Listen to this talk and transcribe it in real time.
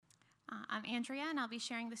I'm Andrea, and I'll be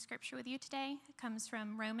sharing the scripture with you today. It comes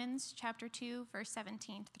from Romans chapter 2, verse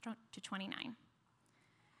 17 to 29.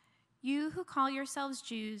 You who call yourselves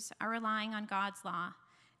Jews are relying on God's law,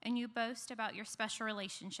 and you boast about your special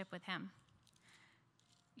relationship with him.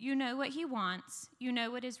 You know what he wants, you know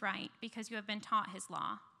what is right, because you have been taught his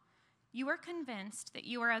law. You are convinced that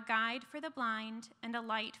you are a guide for the blind and a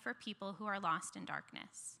light for people who are lost in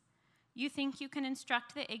darkness. You think you can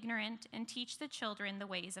instruct the ignorant and teach the children the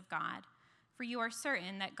ways of God, for you are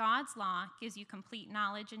certain that God's law gives you complete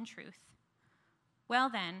knowledge and truth. Well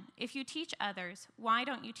then, if you teach others, why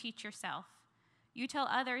don't you teach yourself? You tell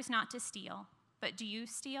others not to steal, but do you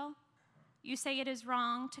steal? You say it is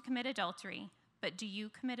wrong to commit adultery, but do you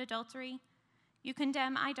commit adultery? You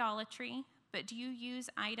condemn idolatry, but do you use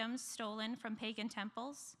items stolen from pagan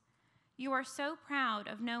temples? You are so proud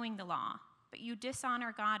of knowing the law, but you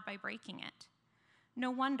dishonor God by breaking it.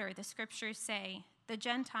 No wonder the scriptures say, the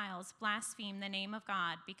Gentiles blaspheme the name of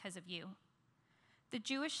God because of you. The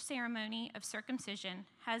Jewish ceremony of circumcision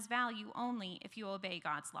has value only if you obey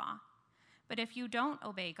God's law. But if you don't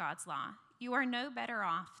obey God's law, you are no better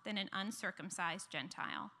off than an uncircumcised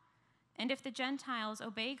Gentile. And if the Gentiles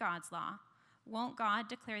obey God's law, won't God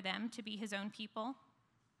declare them to be his own people?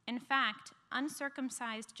 In fact,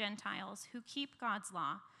 uncircumcised Gentiles who keep God's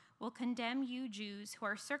law will condemn you Jews who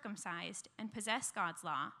are circumcised and possess God's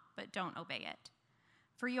law, but don't obey it.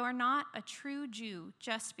 For you are not a true Jew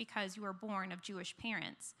just because you are born of Jewish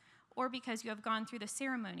parents, or because you have gone through the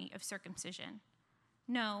ceremony of circumcision.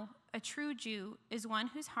 No, a true Jew is one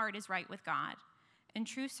whose heart is right with God, and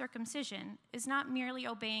true circumcision is not merely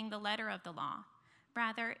obeying the letter of the law.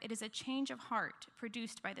 Rather, it is a change of heart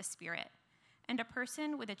produced by the Spirit, and a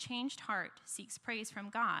person with a changed heart seeks praise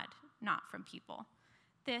from God, not from people.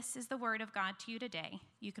 This is the word of God to you today.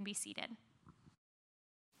 You can be seated.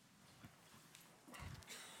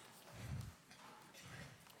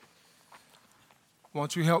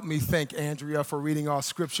 Won't you help me thank Andrea for reading our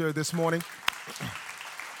scripture this morning?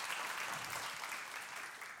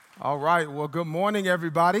 All right, well, good morning,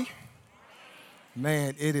 everybody.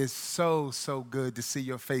 Man, it is so good to see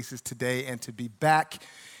your faces today and to be back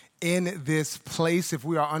in this place. If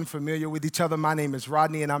we are unfamiliar with each other, my name is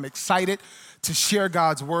Rodney, and I'm excited to share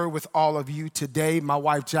God's word with all of you today. My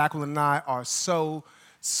wife, Jacqueline, and I are so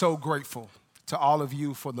grateful to all of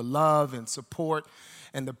you for the love and support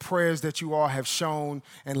and the prayers that you all have shown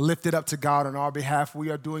and lifted up to God on our behalf. We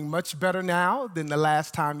are doing much better now than the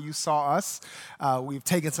last time you saw us. We've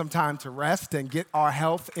taken some time to rest and get our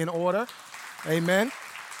health in order. Amen.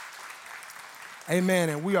 Amen.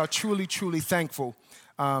 And we are truly thankful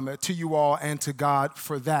to you all and to God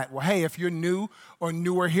for that. Well, hey, if you're new or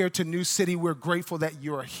newer here to New City, we're grateful that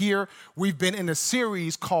you're here. We've been in a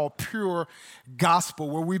series called Pure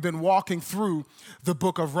Gospel, where we've been walking through the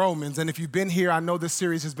book of Romans. And if you've been here, I know this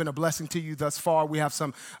series has been a blessing to you thus far. We have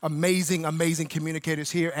some amazing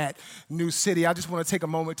communicators here at New City. I just want to take a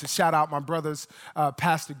moment to shout out my brothers,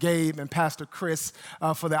 Pastor Gabe and Pastor Chris,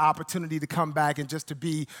 for the opportunity to come back and just to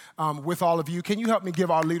be with all of you. Can you help me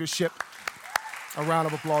give our leadership a round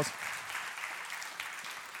of applause?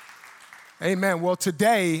 Amen. Well,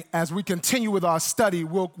 today, as we continue with our study,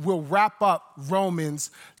 we'll wrap up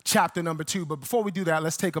Romans chapter number 2. But before we do that,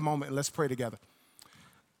 let's take a moment and let's pray together.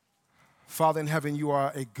 Father in heaven, you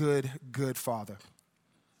are a good Father.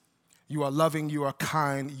 You are loving, you are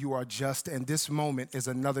kind, you are just, and this moment is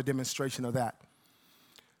another demonstration of that.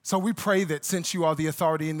 So we pray that since you are the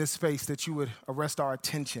authority in this space, that you would arrest our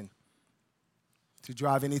attention to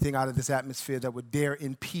drive anything out of this atmosphere that would dare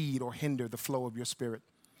impede or hinder the flow of your Spirit.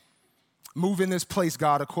 Move in this place,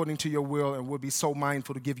 God, according to your will, and we'll be so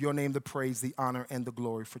mindful to give your name the praise, the honor, and the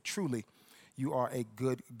glory, for truly you are a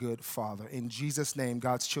good Father. In Jesus' name,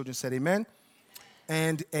 God's children said amen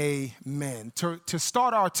and amen. To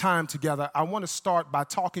start our time together, I want to start by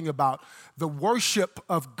talking about the worship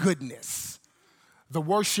of goodness. The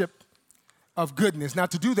worship of goodness. Now,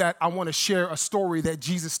 to do that, I want to share a story that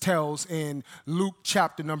Jesus tells in Luke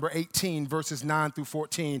chapter number 18, verses 9 through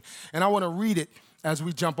 14. And I want to read it as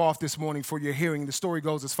we jump off this morning for your hearing. The story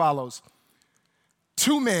goes as follows.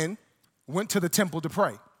 2 men went to the temple to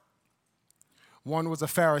pray. One was a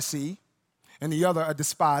Pharisee, and the other a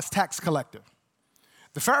despised tax collector.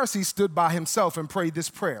 The Pharisee stood by himself and prayed this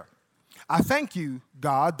prayer. I thank you,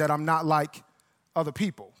 God, that I'm not like other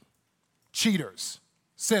people, cheaters,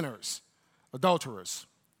 sinners, adulterers.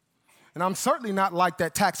 And I'm certainly not like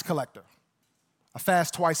that tax collector. I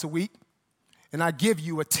fast twice a week, and I give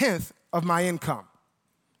you 1/10 of my income.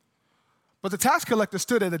 But the tax collector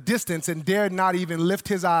stood at a distance and dared not even lift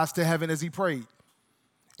his eyes to heaven as he prayed.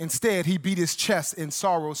 Instead, he beat his chest in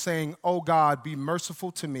sorrow, saying, "Oh God, be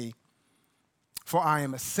merciful to me, for I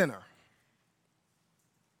am a sinner.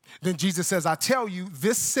 Then Jesus says, I tell you,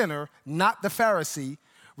 this sinner, not the Pharisee,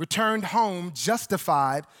 returned home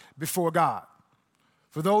justified before God.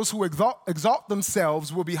 For those who exalt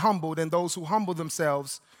themselves will be humbled, and those who humble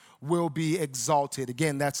themselves will be exalted.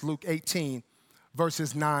 Again, that's Luke 18,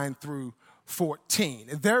 verses 9 through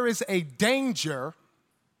 14. There is a danger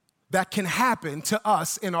that can happen to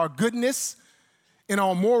us in our goodness, in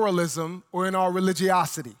our moralism, or in our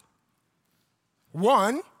religiosity.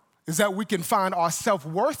 One is that we can find our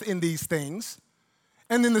self-worth in these things.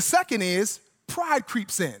 And then the second is pride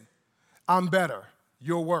creeps in. I'm better,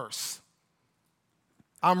 you're worse.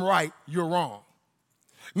 I'm right, you're wrong.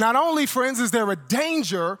 Not only, friends, is there a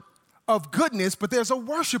danger of goodness, but there's a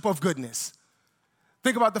worship of goodness.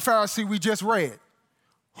 Think about the Pharisee we just read.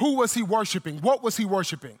 Who was he worshiping? What was he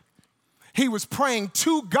worshiping? He was praying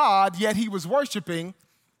to God, yet he was worshiping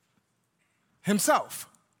himself.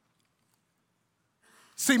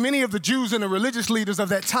 See, many of the Jews and the religious leaders of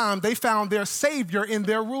that time, they found their Savior in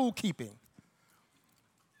their rule keeping.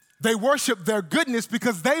 They worshiped their goodness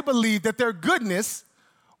because they believed that their goodness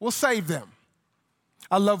will save them.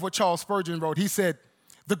 I love what Charles Spurgeon wrote. He said,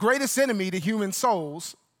 the greatest enemy to human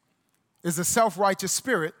souls is a self-righteous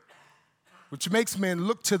spirit, which makes men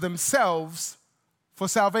look to themselves for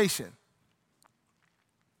salvation.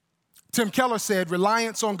 Tim Keller said,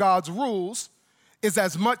 reliance on God's rules is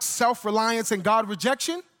as much self-reliance and God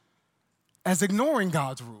rejection as ignoring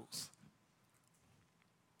God's rules.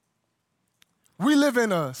 We live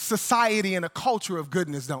in a society and a culture of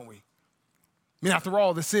goodness, don't we? I mean, after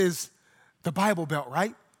all, this is the Bible Belt,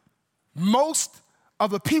 right? Most of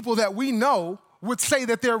the people that we know would say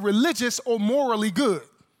that they're religious or morally good.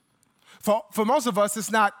 For most of us,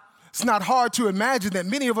 it's not hard to imagine that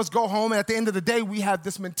many of us go home and at the end of the day, we have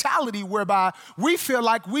this mentality whereby we feel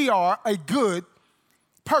like we are a good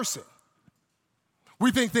person. We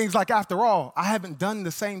think things like, after all, I haven't done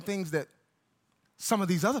the same things that some of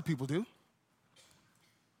these other people do.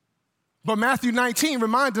 But Matthew 19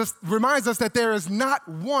 reminds us that there is not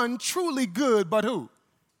one truly good, but who?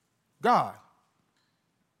 God.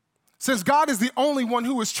 Since God is the only one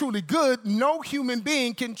who is truly good, no human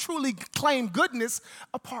being can truly claim goodness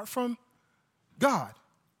apart from God.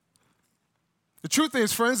 The truth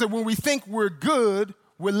is, friends, that when we think we're good,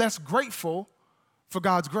 we're less grateful for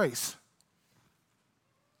God's grace.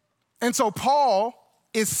 And so Paul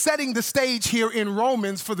is setting the stage here in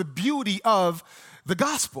Romans for the beauty of the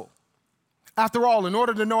gospel. After all, in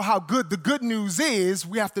order to know how good the good news is,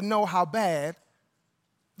 we have to know how bad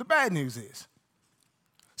the bad news is.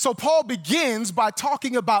 So Paul begins by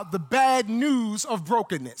talking about the bad news of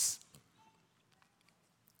brokenness.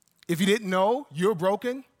 If you didn't know, you're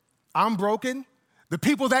broken, I'm broken, the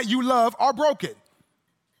people that you love are broken.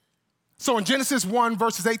 So in Genesis 1,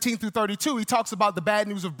 verses 18 through 32, he talks about the bad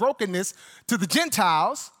news of brokenness to the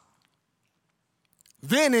Gentiles.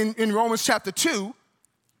 Then in Romans chapter 2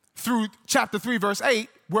 through chapter 3, verse 8,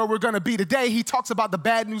 where we're going to be today, he talks about the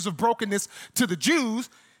bad news of brokenness to the Jews.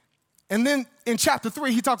 And then in chapter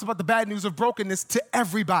 3, he talks about the bad news of brokenness to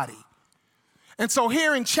everybody. And so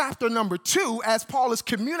here in chapter number 2, as Paul is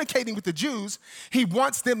communicating with the Jews, he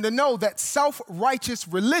wants them to know that self-righteous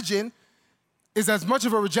religion is as much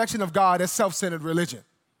of a rejection of God as self-centered religion.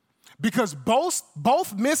 Because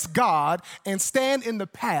both miss God and stand in the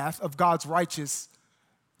path of God's righteous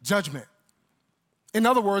judgment. In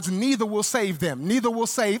other words, neither will save them, neither will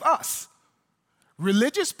save us.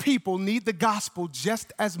 Religious people need the gospel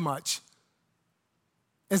just as much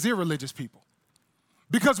as irreligious people.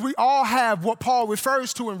 Because we all have what Paul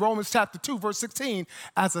refers to in Romans chapter 2, verse 16,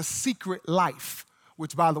 as a secret life,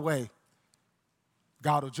 which, by the way,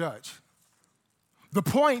 God will judge. The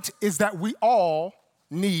point is that we all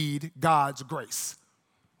need God's grace.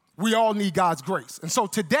 We all need God's grace. And so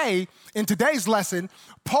today, in today's lesson,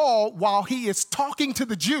 Paul, while he is talking to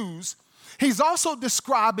the Jews, he's also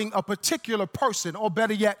describing a particular person, or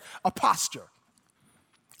better yet, a posture.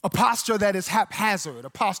 A posture that is haphazard, a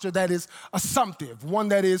posture that is assumptive, one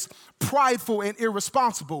that is prideful and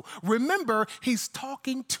irresponsible. Remember, he's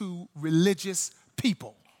talking to religious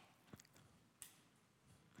people.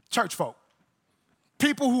 Church folk.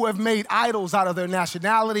 People who have made idols out of their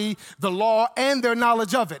nationality, the law, and their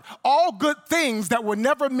knowledge of it. All good things that were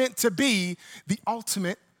never meant to be the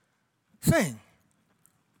ultimate thing.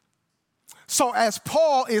 So as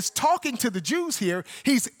Paul is talking to the Jews here,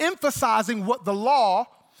 he's emphasizing what the law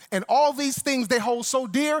and all these things they hold so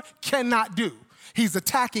dear cannot do. He's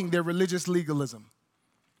attacking their religious legalism.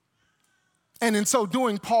 And in so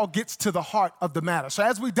doing, Paul gets to the heart of the matter. So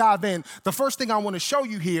as we dive in, the first thing I want to show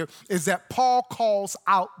you here is that Paul calls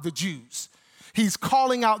out the Jews. He's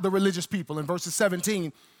calling out the religious people in verses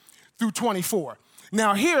 17 through 24.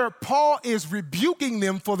 Now here, Paul is rebuking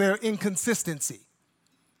them for their inconsistency.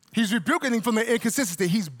 He's rebuking them for their inconsistency.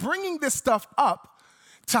 He's bringing this stuff up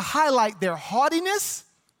to highlight their haughtiness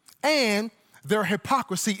and their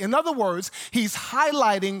hypocrisy. In other words, he's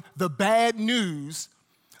highlighting the bad news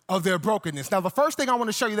of their brokenness. Now, the first thing I want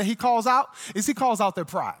to show you that he calls out is he calls out their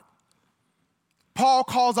pride. Paul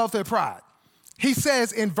calls out their pride. He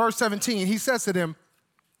says in verse 17, he says to them,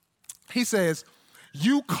 he says,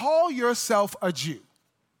 you call yourself a Jew.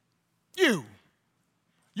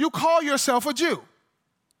 You call yourself a Jew.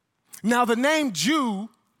 Now, the name Jew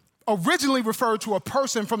originally referred to a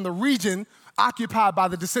person from the region occupied by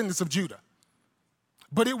the descendants of Judah.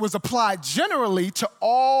 But it was applied generally to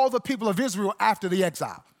all the people of Israel after the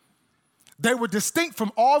exile. They were distinct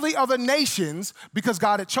from all the other nations because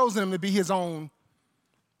God had chosen them to be his own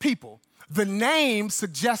people. The name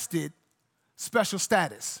suggested special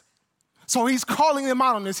status. So he's calling them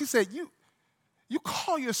out on this. He said, you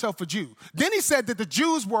call yourself a Jew. Then he said that the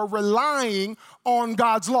Jews were relying on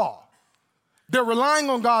God's law. They're relying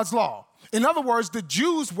on God's law. In other words, the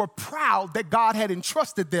Jews were proud that God had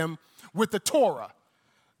entrusted them with the Torah,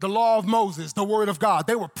 the law of Moses, the word of God.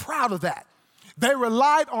 They were proud of that. They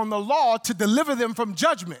relied on the law to deliver them from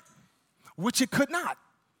judgment, which it could not.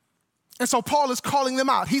 And so Paul is calling them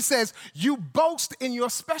out. He says, you boast in your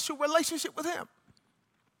special relationship with him.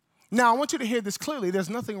 Now, I want you to hear this clearly. There's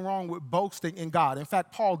nothing wrong with boasting in God. In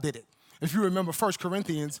fact, Paul did it. If you remember 1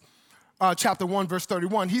 Corinthians chapter 1, verse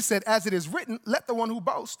 31, he said, as it is written, let the one who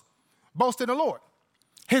boast in the Lord.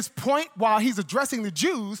 His point while he's addressing the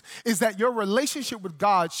Jews is that your relationship with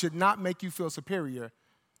God should not make you feel superior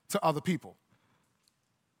to other people.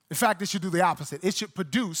 In fact, it should do the opposite. It should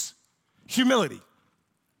produce humility.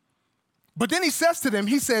 But then he says to them,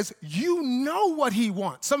 he says, you know what he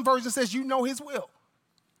wants. Some version says you know his will.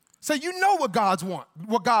 So you know what God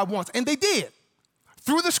wants. And they did.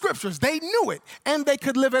 Through the scriptures, they knew it and they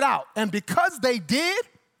could live it out. And because they did,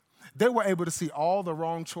 they were able to see all the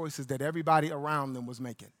wrong choices that everybody around them was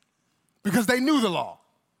making because they knew the law.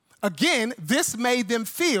 Again, this made them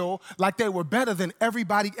feel like they were better than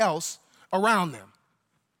everybody else around them.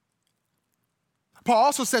 Paul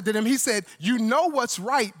also said to them, he said, you know what's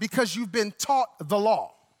right because you've been taught the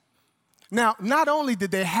law. Now, not only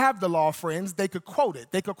did they have the law, friends, they could quote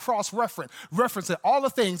it. They could reference it. All the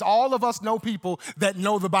things, all of us know people that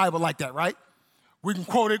know the Bible like that, right? We can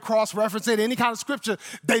quote it, cross-reference it, any kind of scripture.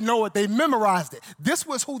 They know it. They memorized it. This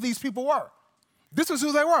was who these people were. This was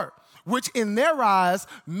who they were, which in their eyes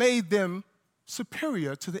made them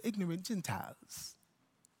superior to the ignorant Gentiles.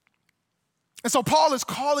 And so Paul is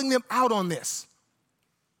calling them out on this.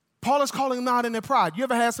 Paul is calling them out in their pride. You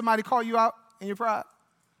ever had somebody call you out in your pride?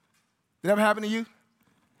 Did that ever happen to you?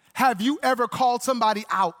 Have you ever called somebody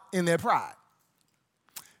out in their pride?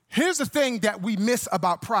 Here's the thing that we miss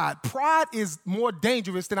about pride. Pride is more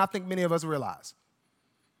dangerous than I think many of us realize.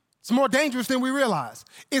 It's more dangerous than we realize.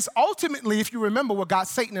 It's ultimately, if you remember, what got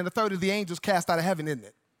Satan and a third of the angels cast out of heaven, isn't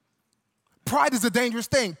it? Pride is a dangerous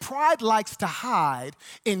thing. Pride likes to hide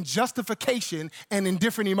in justification and in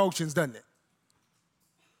different emotions, doesn't it?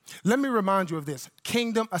 Let me remind you of this.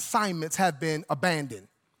 Kingdom assignments have been abandoned.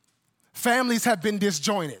 Families have been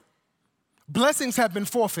disjointed. Blessings have been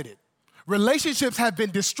forfeited. Relationships have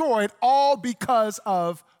been destroyed, all because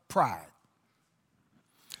of pride.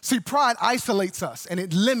 See, pride isolates us and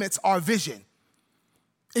it limits our vision.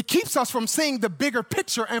 It keeps us from seeing the bigger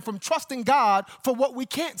picture and from trusting God for what we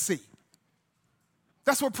can't see.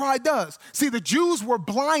 That's what pride does. See, the Jews were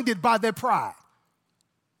blinded by their pride.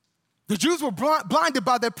 The Jews were blinded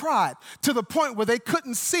by their pride to the point where they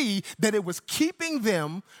couldn't see that it was keeping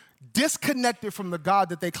them disconnected from the God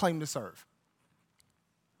that they claim to serve.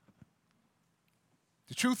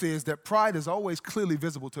 The truth is that pride is always clearly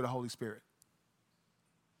visible to the Holy Spirit.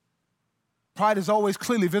 Pride is always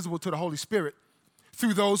clearly visible to the Holy Spirit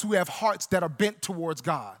through those who have hearts that are bent towards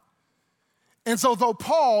God. And so though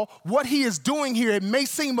Paul, what he is doing here, it may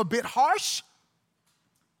seem a bit harsh,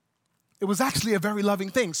 it was actually a very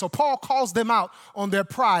loving thing. So Paul calls them out on their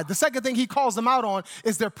pride. The second thing he calls them out on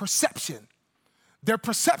is their perception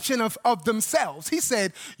of themselves. He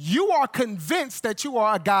said, you are convinced that you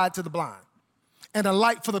are a guide to the blind and a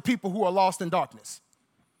light for the people who are lost in darkness.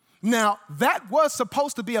 Now, that was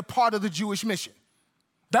supposed to be a part of the Jewish mission.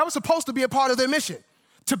 That was supposed to be a part of their mission,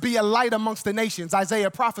 to be a light amongst the nations.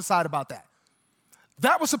 Isaiah prophesied about that.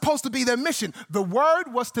 That was supposed to be their mission. The word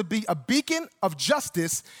was to be a beacon of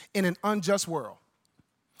justice in an unjust world.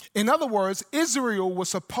 In other words, Israel was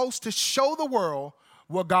supposed to show the world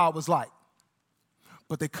what God was like.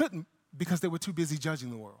 But they couldn't because they were too busy judging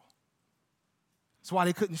the world. That's why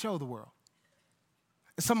they couldn't show the world.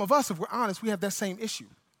 And some of us, if we're honest, we have that same issue.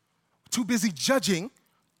 Too busy judging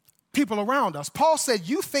people around us. Paul said,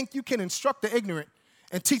 you think you can instruct the ignorant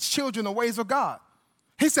and teach children the ways of God.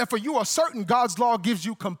 He said, for you are certain God's law gives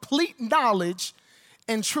you complete knowledge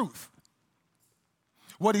and truth.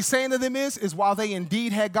 What he's saying to them is while they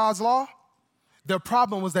indeed had God's law, their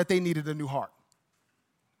problem was that they needed a new heart.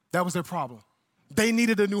 That was their problem. They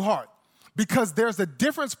needed a new heart because there's a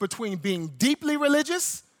difference between being deeply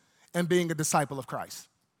religious and being a disciple of Christ.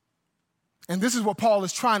 And this is what Paul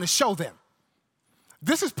is trying to show them.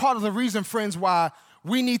 This is part of the reason, friends, why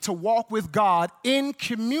we need to walk with God in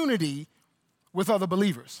community with other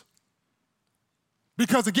believers.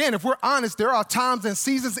 Because again, if we're honest, there are times and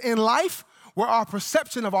seasons in life where our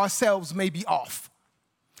perception of ourselves may be off.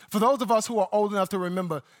 For those of us who are old enough to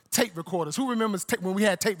remember tape recorders, who remembers when we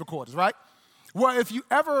had tape recorders, right? Well, if you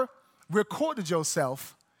ever recorded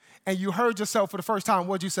yourself and you heard yourself for the first time,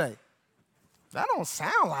 what'd you say? That don't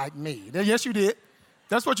sound like me. Yes, you did.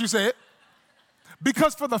 That's what you said.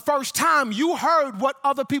 Because for the first time, you heard what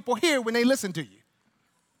other people hear when they listen to you.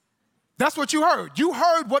 That's what you heard. You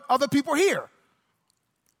heard what other people hear.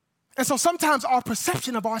 And so sometimes our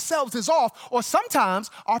perception of ourselves is off, or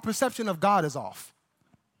sometimes our perception of God is off.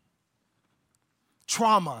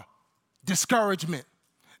 Trauma, discouragement,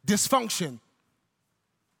 dysfunction.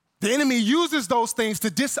 The enemy uses those things to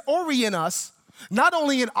disorient us, not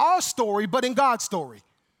only in our story, but in God's story,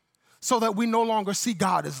 so that we no longer see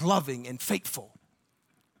God as loving and faithful.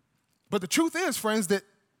 But the truth is, friends, that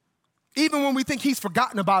even when we think he's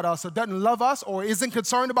forgotten about us or doesn't love us or isn't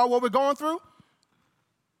concerned about what we're going through,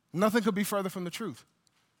 nothing could be further from the truth.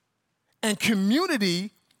 And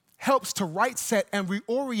community helps to right set and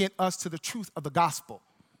reorient us to the truth of the gospel.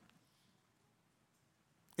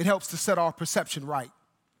 It helps to set our perception right.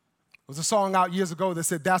 There was a song out years ago that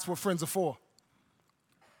said, that's what friends are for.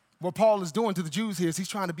 What Paul is doing to the Jews here is he's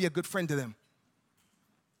trying to be a good friend to them.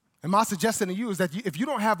 And my suggestion to you is that if you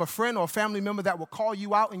don't have a friend or a family member that will call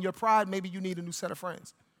you out in your pride, maybe you need a new set of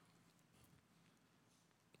friends.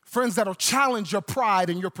 Friends that will challenge your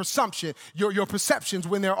pride and your presumption, your perceptions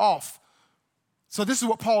when they're off. So this is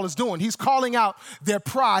what Paul is doing. He's calling out their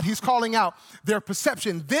pride. He's calling out their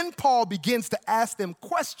perception. Then Paul begins to ask them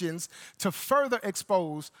questions to further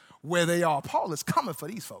expose where they are. Paul is coming for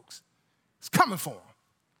these folks. He's coming for them.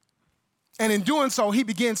 And in doing so, he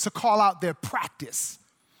begins to call out their practice.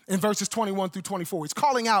 In verses 21 through 24, he's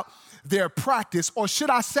calling out their practice, or should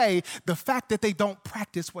I say, the fact that they don't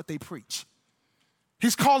practice what they preach.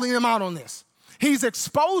 He's calling them out on this. He's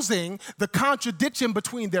exposing the contradiction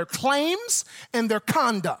between their claims and their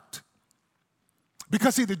conduct.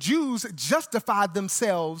 Because see, the Jews justified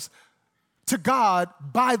themselves to God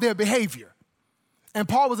by their behavior. And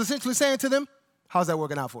Paul was essentially saying to them, how's that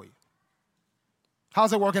working out for you?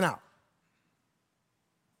 How's it working out?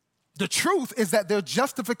 The truth is that their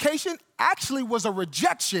justification actually was a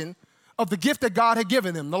rejection of the gift that God had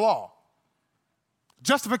given them, the law.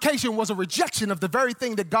 Justification was a rejection of the very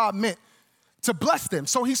thing that God meant to bless them.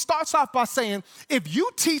 So he starts off by saying, if you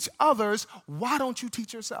teach others, why don't you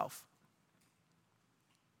teach yourself?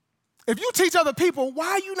 If you teach other people, why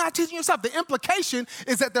are you not teaching yourself? The implication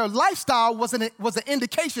is that their lifestyle was an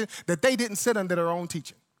indication that they didn't sit under their own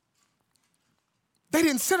teaching. They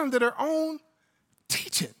didn't sit under their own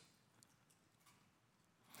teaching.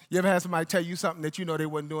 You ever had somebody tell you something that you know they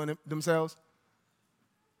wasn't doing it themselves?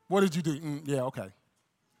 What did you do? Yeah, okay.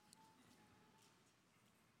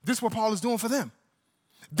 This is what Paul is doing for them.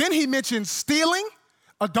 Then he mentions stealing,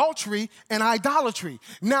 adultery, and idolatry.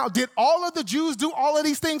 Now, did all of the Jews do all of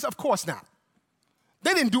these things? Of course not.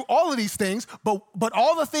 They didn't do all of these things, but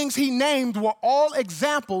all the things he named were all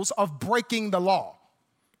examples of breaking the law.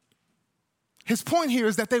 His point here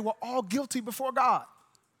is that they were all guilty before God.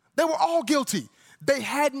 They were all guilty. They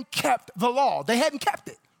hadn't kept the law. They hadn't kept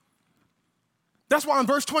it. That's why in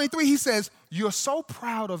verse 23 he says, you're so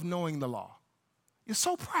proud of knowing the law. You're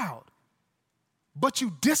so proud, but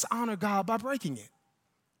you dishonor God by breaking it.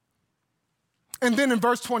 And then in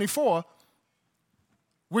verse 24,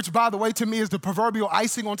 which by the way to me is the proverbial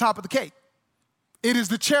icing on top of the cake. It is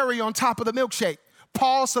the cherry on top of the milkshake.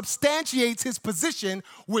 Paul substantiates his position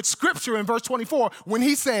with scripture in verse 24 when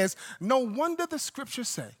he says, no wonder the scriptures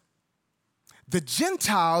say, the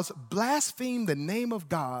Gentiles blaspheme the name of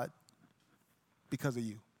God because of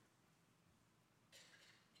you.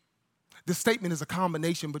 This statement is a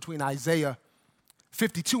combination between Isaiah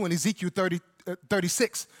 52 and Ezekiel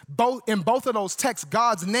 36. In both of those texts,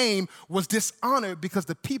 God's name was dishonored because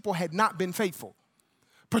the people had not been faithful,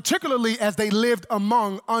 particularly as they lived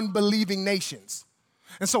among unbelieving nations.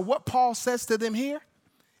 And so what Paul says to them here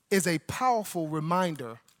is a powerful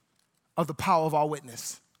reminder of the power of our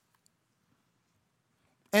witness.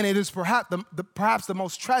 And it is perhaps the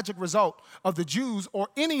most tragic result of the Jews or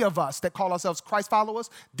any of us that call ourselves Christ followers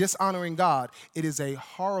dishonoring God. It is a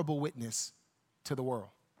horrible witness to the world.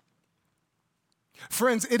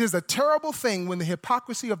 Friends, it is a terrible thing when the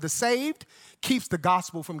hypocrisy of the saved keeps the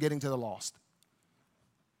gospel from getting to the lost.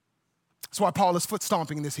 That's why Paul is foot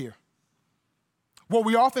stomping this here. What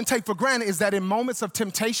we often take for granted is that in moments of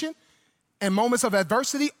temptation and moments of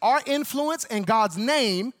adversity, our influence and God's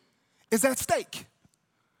name is at stake.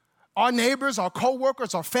 Our neighbors, our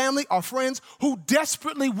coworkers, our family, our friends who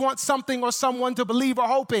desperately want something or someone to believe or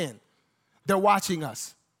hope in, they're watching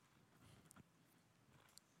us.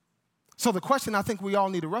 So the question I think we all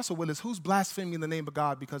need to wrestle with is, who's blaspheming the name of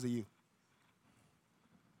God because of you?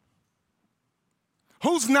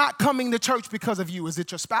 Who's not coming to church because of you? Is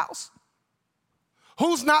it your spouse?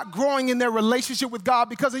 Who's not growing in their relationship with God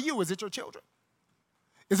because of you? Is it your children?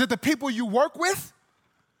 Is it the people you work with?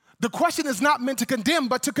 The question is not meant to condemn,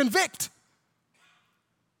 but to convict.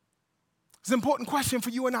 It's an important question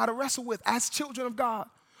for you and I to wrestle with as children of God.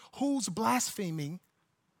 Who's blaspheming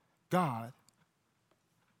God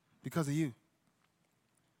because of you?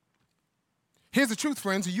 Here's the truth,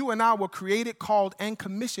 friends. You and I were created, called, and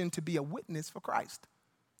commissioned to be a witness for Christ.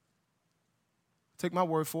 Take my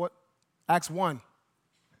word for it. Acts 1,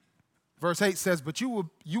 verse 8 says, but you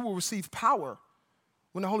will receive power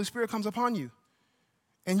when the Holy Spirit comes upon you.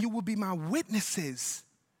 And you will be my witnesses,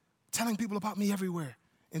 telling people about me everywhere,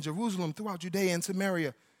 in Jerusalem, throughout Judea and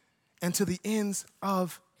Samaria, and to the ends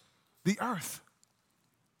of the earth.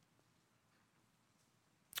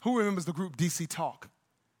 Who remembers the group DC Talk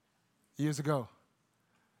years ago?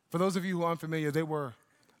 For those of you who are unfamiliar, they were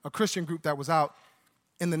a Christian group that was out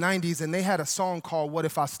in the 90s, and they had a song called What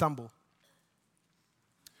If I Stumble?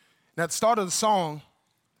 Now, at the start of the song,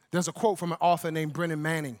 there's a quote from an author named Brennan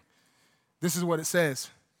Manning. This is what it says.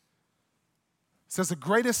 It says, the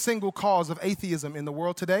greatest single cause of atheism in the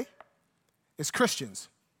world today is Christians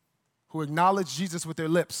who acknowledge Jesus with their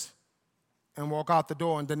lips and walk out the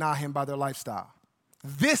door and deny him by their lifestyle.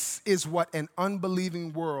 This is what an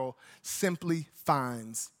unbelieving world simply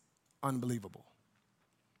finds unbelievable.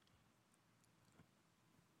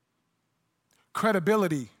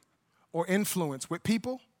 Credibility or influence with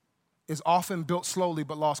people is often built slowly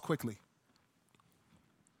but lost quickly.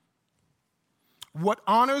 What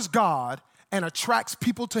honors God and attracts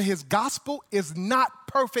people to his gospel is not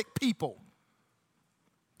perfect people.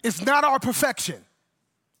 It's not our perfection.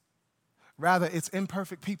 Rather, it's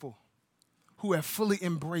imperfect people who have fully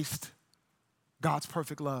embraced God's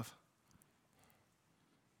perfect love.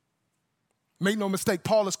 Make no mistake,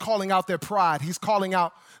 Paul is calling out their pride. He's calling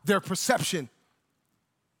out their perception.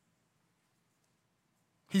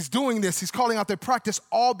 He's doing this. He's calling out their practice,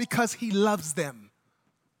 all because he loves them.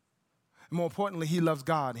 And more importantly, he loves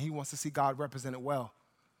God, and he wants to see God represented well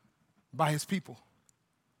by his people.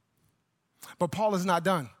 But Paul is not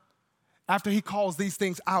done. After he calls these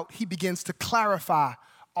things out, he begins to clarify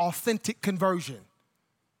authentic conversion.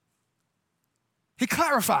 He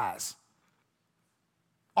clarifies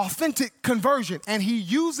authentic conversion, and he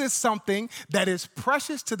uses something that is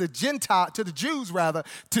precious to the Jews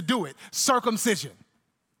to do it: circumcision.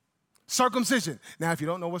 Circumcision. Now, if you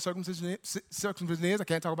don't know what circumcision is, I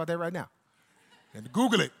can't talk about that right now. And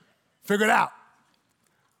Google it, figure it out.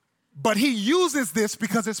 But he uses this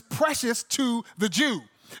because it's precious to the Jew.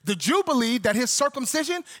 The Jew believed that his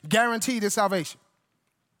circumcision guaranteed his salvation.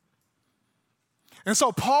 And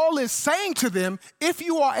so Paul is saying to them, if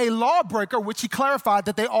you are a lawbreaker, which he clarified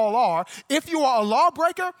that they all are, if you are a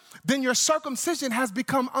lawbreaker, then your circumcision has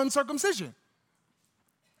become uncircumcision.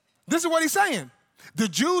 This is what he's saying. The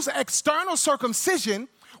Jews' external circumcision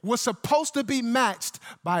was supposed to be matched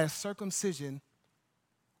by a circumcision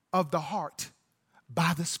of the heart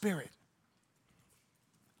by the Spirit.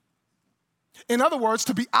 In other words,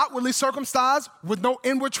 to be outwardly circumcised with no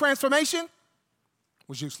inward transformation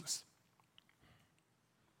was useless.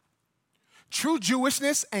 True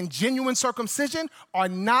Jewishness and genuine circumcision are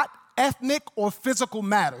not ethnic or physical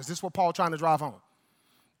matters. This is what Paul's trying to drive home.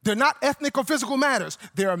 They're not ethnic or physical matters.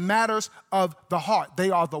 They are matters of the heart. They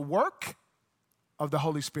are the work of the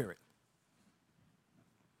Holy Spirit.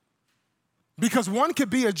 Because one could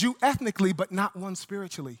be a Jew ethnically, but not one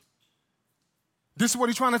spiritually. This is what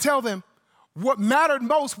he's trying to tell them. What mattered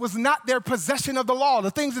most was not their possession of the law,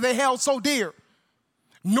 the things that they held so dear,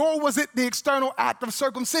 nor was it the external act of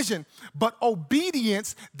circumcision, but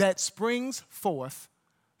obedience that springs forth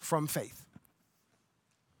from faith.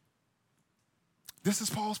 This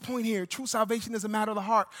is Paul's point here. True salvation is a matter of the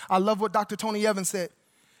heart. I love what Dr. Tony Evans said.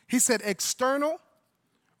 He said, external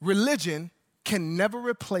religion can never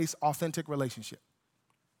replace authentic relationship.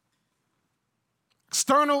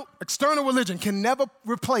 External religion can never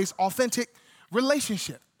replace authentic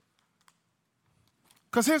relationship.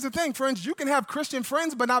 Because here's the thing, friends, you can have Christian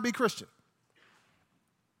friends but not be Christian.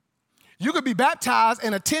 You could be baptized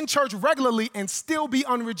and attend church regularly and still be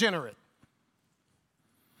unregenerate.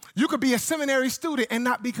 You could be a seminary student and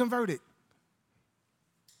not be converted.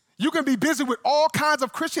 You can be busy with all kinds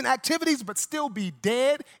of Christian activities but still be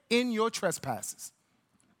dead in your trespasses.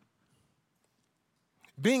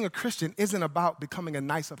 Being a Christian isn't about becoming a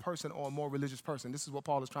nicer person or a more religious person. This is what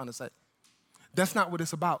Paul is trying to say. That's not what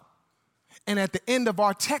it's about. And at the end of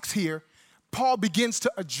our text here, Paul begins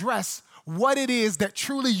to address what it is that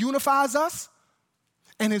truly unifies us.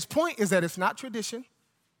 And his point is that it's not tradition,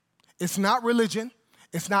 it's not religion,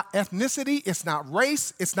 it's not ethnicity, it's not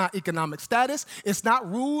race, it's not economic status, it's not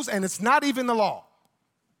rules, and it's not even the law.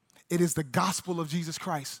 It is the gospel of Jesus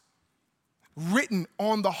Christ, written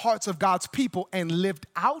on the hearts of God's people and lived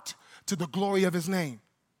out to the glory of his name.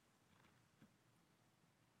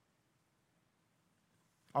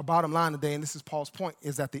 Our bottom line today, and this is Paul's point,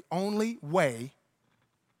 is that the only way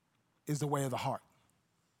is the way of the heart.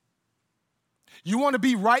 You want to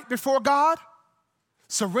be right before God?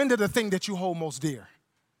 Surrender the thing that you hold most dear,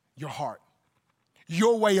 your heart,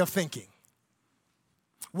 your way of thinking.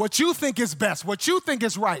 What you think is best, what you think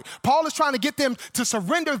is right. Paul is trying to get them to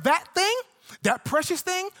surrender that thing, that precious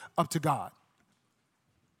thing, up to God.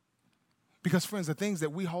 Because, friends, the things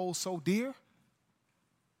that we hold so dear,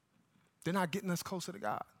 they're not getting us closer to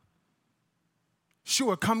God.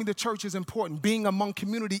 Sure, coming to church is important. Being among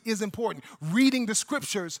community is important. Reading the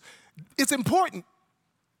scriptures, it's important.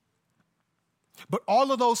 But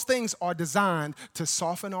all of those things are designed to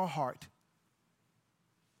soften our heart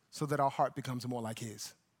so that our heart becomes more like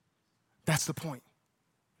his. That's the point.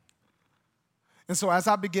 And so as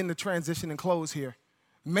I begin to transition and close here,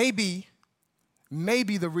 maybe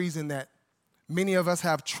the reason that many of us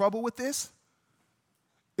have trouble with this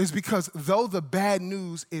is because though the bad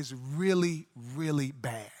news is really, really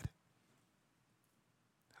bad,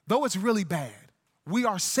 though it's really bad, we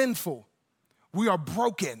are sinful, we are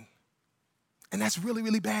broken, and that's really,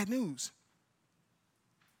 really bad news.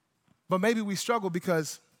 But maybe we struggle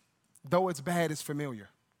because though it's bad, it's familiar.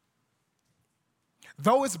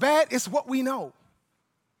 Though it's bad, it's what we know.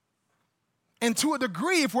 And to a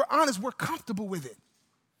degree, if we're honest, we're comfortable with it.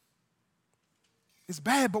 It's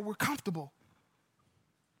bad, but we're comfortable.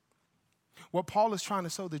 What Paul is trying to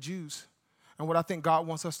show the Jews, and what I think God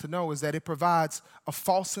wants us to know, is that it provides a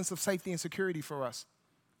false sense of safety and security for us.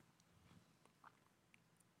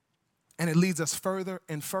 And it leads us further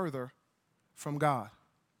and further from God.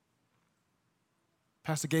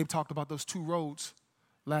 Pastor Gabe talked about those two roads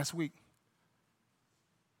last week.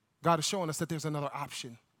 God is showing us that there's another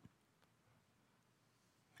option.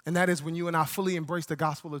 And that is when you and I fully embrace the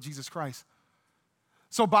gospel of Jesus Christ.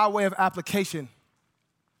 So by way of application,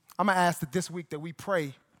 I'm going to ask that this week that we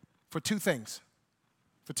pray for two things.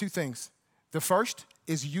 The first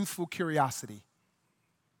is youthful curiosity.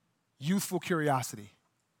 Youthful curiosity.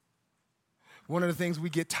 One of the things we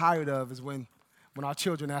get tired of is when our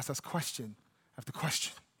children ask us question after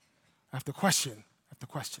question after question after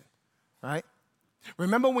question, right?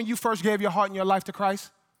 Remember when you first gave your heart and your life to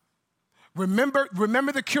Christ? Remember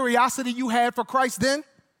the curiosity you had for Christ then?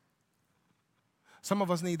 Some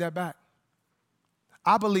of us need that back.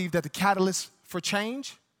 I believe that the catalyst for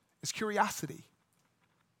change is curiosity.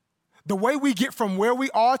 The way we get from where we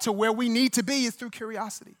are to where we need to be is through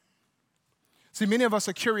curiosity. See, many of us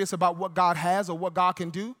are curious about what God has or what God can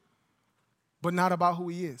do, but not about who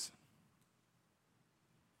he is.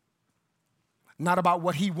 Not about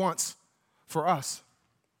what he wants for us.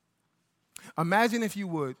 Imagine, if you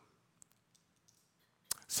would,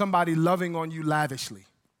 somebody loving on you lavishly.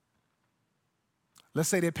 Let's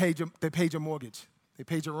say they paid your mortgage. They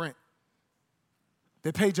paid your rent.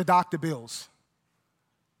 They paid your doctor bills.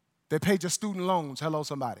 They paid your student loans. Hello,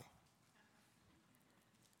 somebody.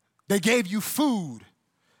 They gave you food.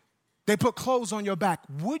 They put clothes on your back.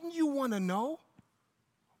 Wouldn't you want to know?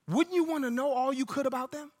 Wouldn't you want to know all you could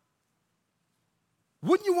about them?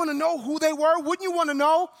 Wouldn't you want to know who they were? Wouldn't you want to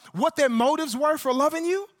know what their motives were for loving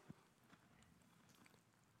you?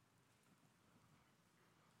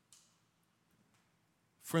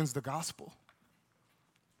 Friends, the gospel.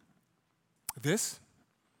 This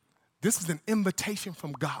is an invitation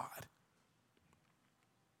from God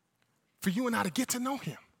for you and I to get to know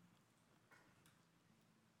him.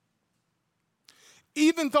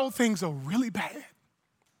 Even though things are really bad,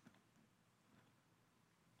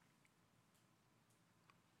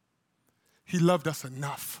 he loved us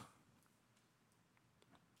enough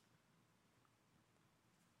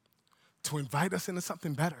to invite us into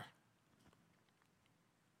something better.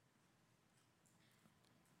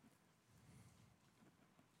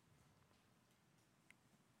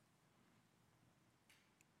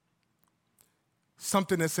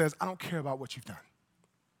 Something that says, I don't care about what you've done.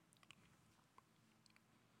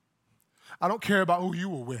 I don't care about who you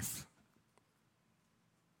were with.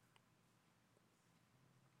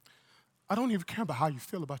 I don't even care about how you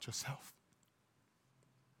feel about yourself.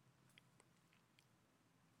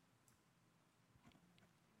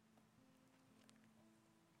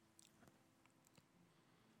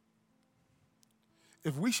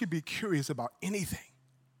 If we should be curious about anything,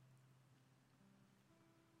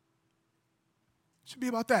 it should be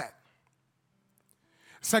about that.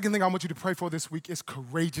 Second thing I want you to pray for this week is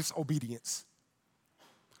courageous obedience.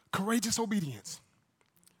 Courageous obedience.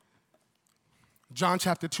 John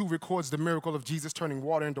chapter 2 records the miracle of Jesus turning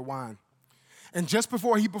water into wine. And just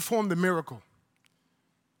before he performed the miracle,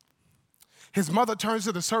 his mother turns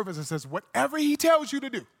to the servants and says, whatever he tells you to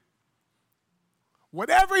do,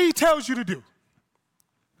 whatever he tells you to do,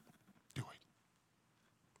 do it.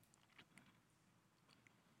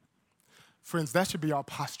 Friends, that should be our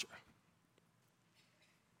posture.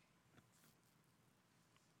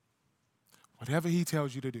 Whatever he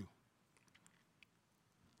tells you to do.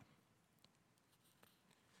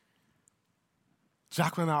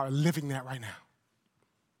 Jacqueline and I are living that right now.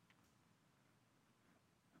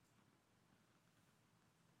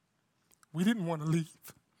 We didn't want to leave.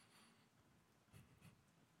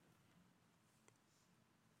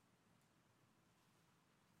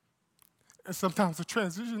 And sometimes the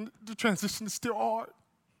transition is still hard.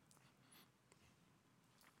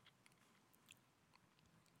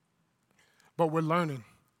 But we're learning.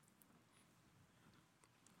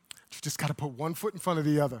 You just got to put one foot in front of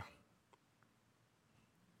the other.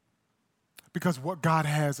 Because what God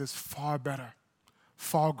has is far better,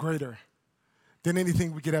 far greater than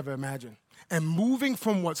anything we could ever imagine. And moving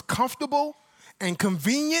from what's comfortable and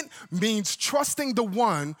convenient means trusting the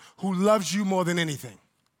one who loves you more than anything.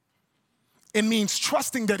 It means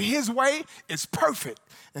trusting that his way is perfect,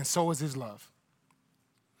 and so is his love.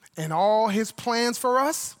 And all his plans for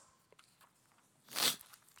us,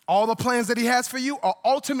 all the plans that he has for you are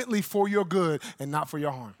ultimately for your good and not for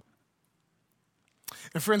your harm.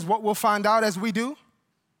 And friends, what we'll find out as we do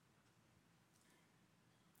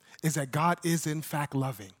is that God is in fact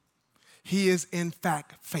loving. He is in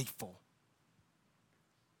fact faithful.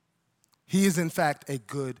 He is in fact a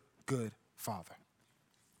good, good Father.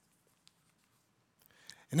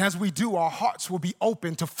 And as we do, our hearts will be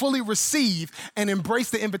open to fully receive and embrace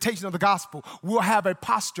the invitation of the gospel. We'll have a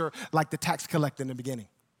posture like the tax collector in the beginning.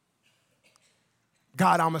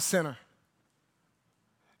 God, I'm a sinner.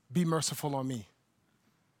 Be merciful on me.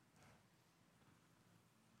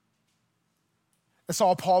 That's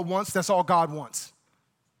all Paul wants. That's all God wants.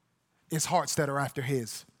 It's hearts that are after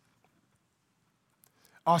his.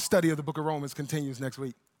 Our study of the book of Romans continues next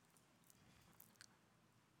week.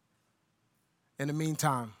 In the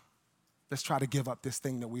meantime, let's try to give up this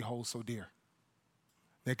thing that we hold so dear,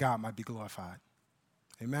 that God might be glorified.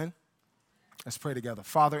 Amen? Let's pray together.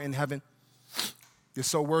 Father in heaven, you're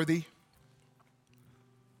so worthy.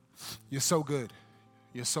 You're so good.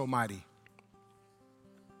 You're so mighty.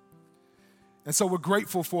 And so we're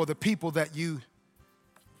grateful for the people that you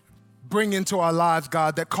bring into our lives,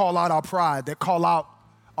 God, that call out our pride, that call out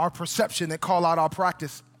our perception, that call out our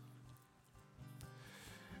practice.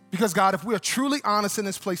 Because, God, if we are truly honest in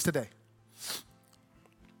this place today,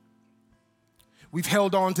 we've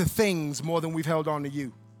held on to things more than we've held on to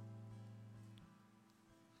you.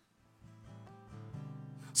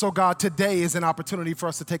 So, God, today is an opportunity for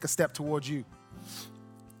us to take a step towards you.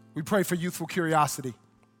 We pray for youthful curiosity.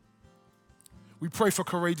 We pray for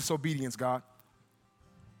courageous obedience, God.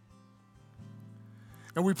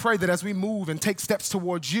 And we pray that as we move and take steps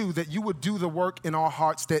towards you, that you would do the work in our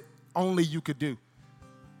hearts that only you could do.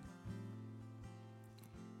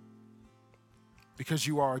 Because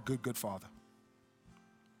you are a good, good Father.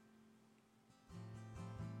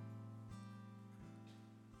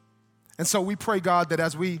 And so we pray, God, that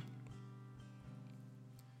as we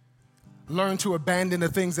learn to abandon the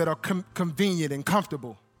things that are convenient and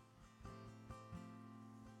comfortable,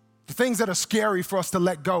 the things that are scary for us to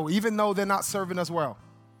let go, even though they're not serving us well.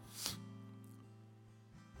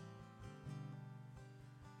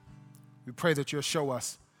 We pray that you'll show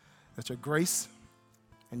us that your grace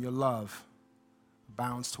and your love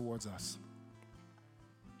bounds towards us.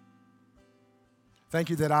 Thank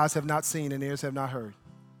you that eyes have not seen and ears have not heard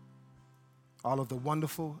all of the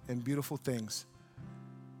wonderful and beautiful things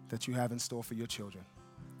that you have in store for your children.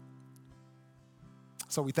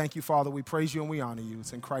 So we thank you, Father. We praise you and we honor you.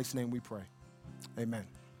 It's in Christ's name we pray. Amen.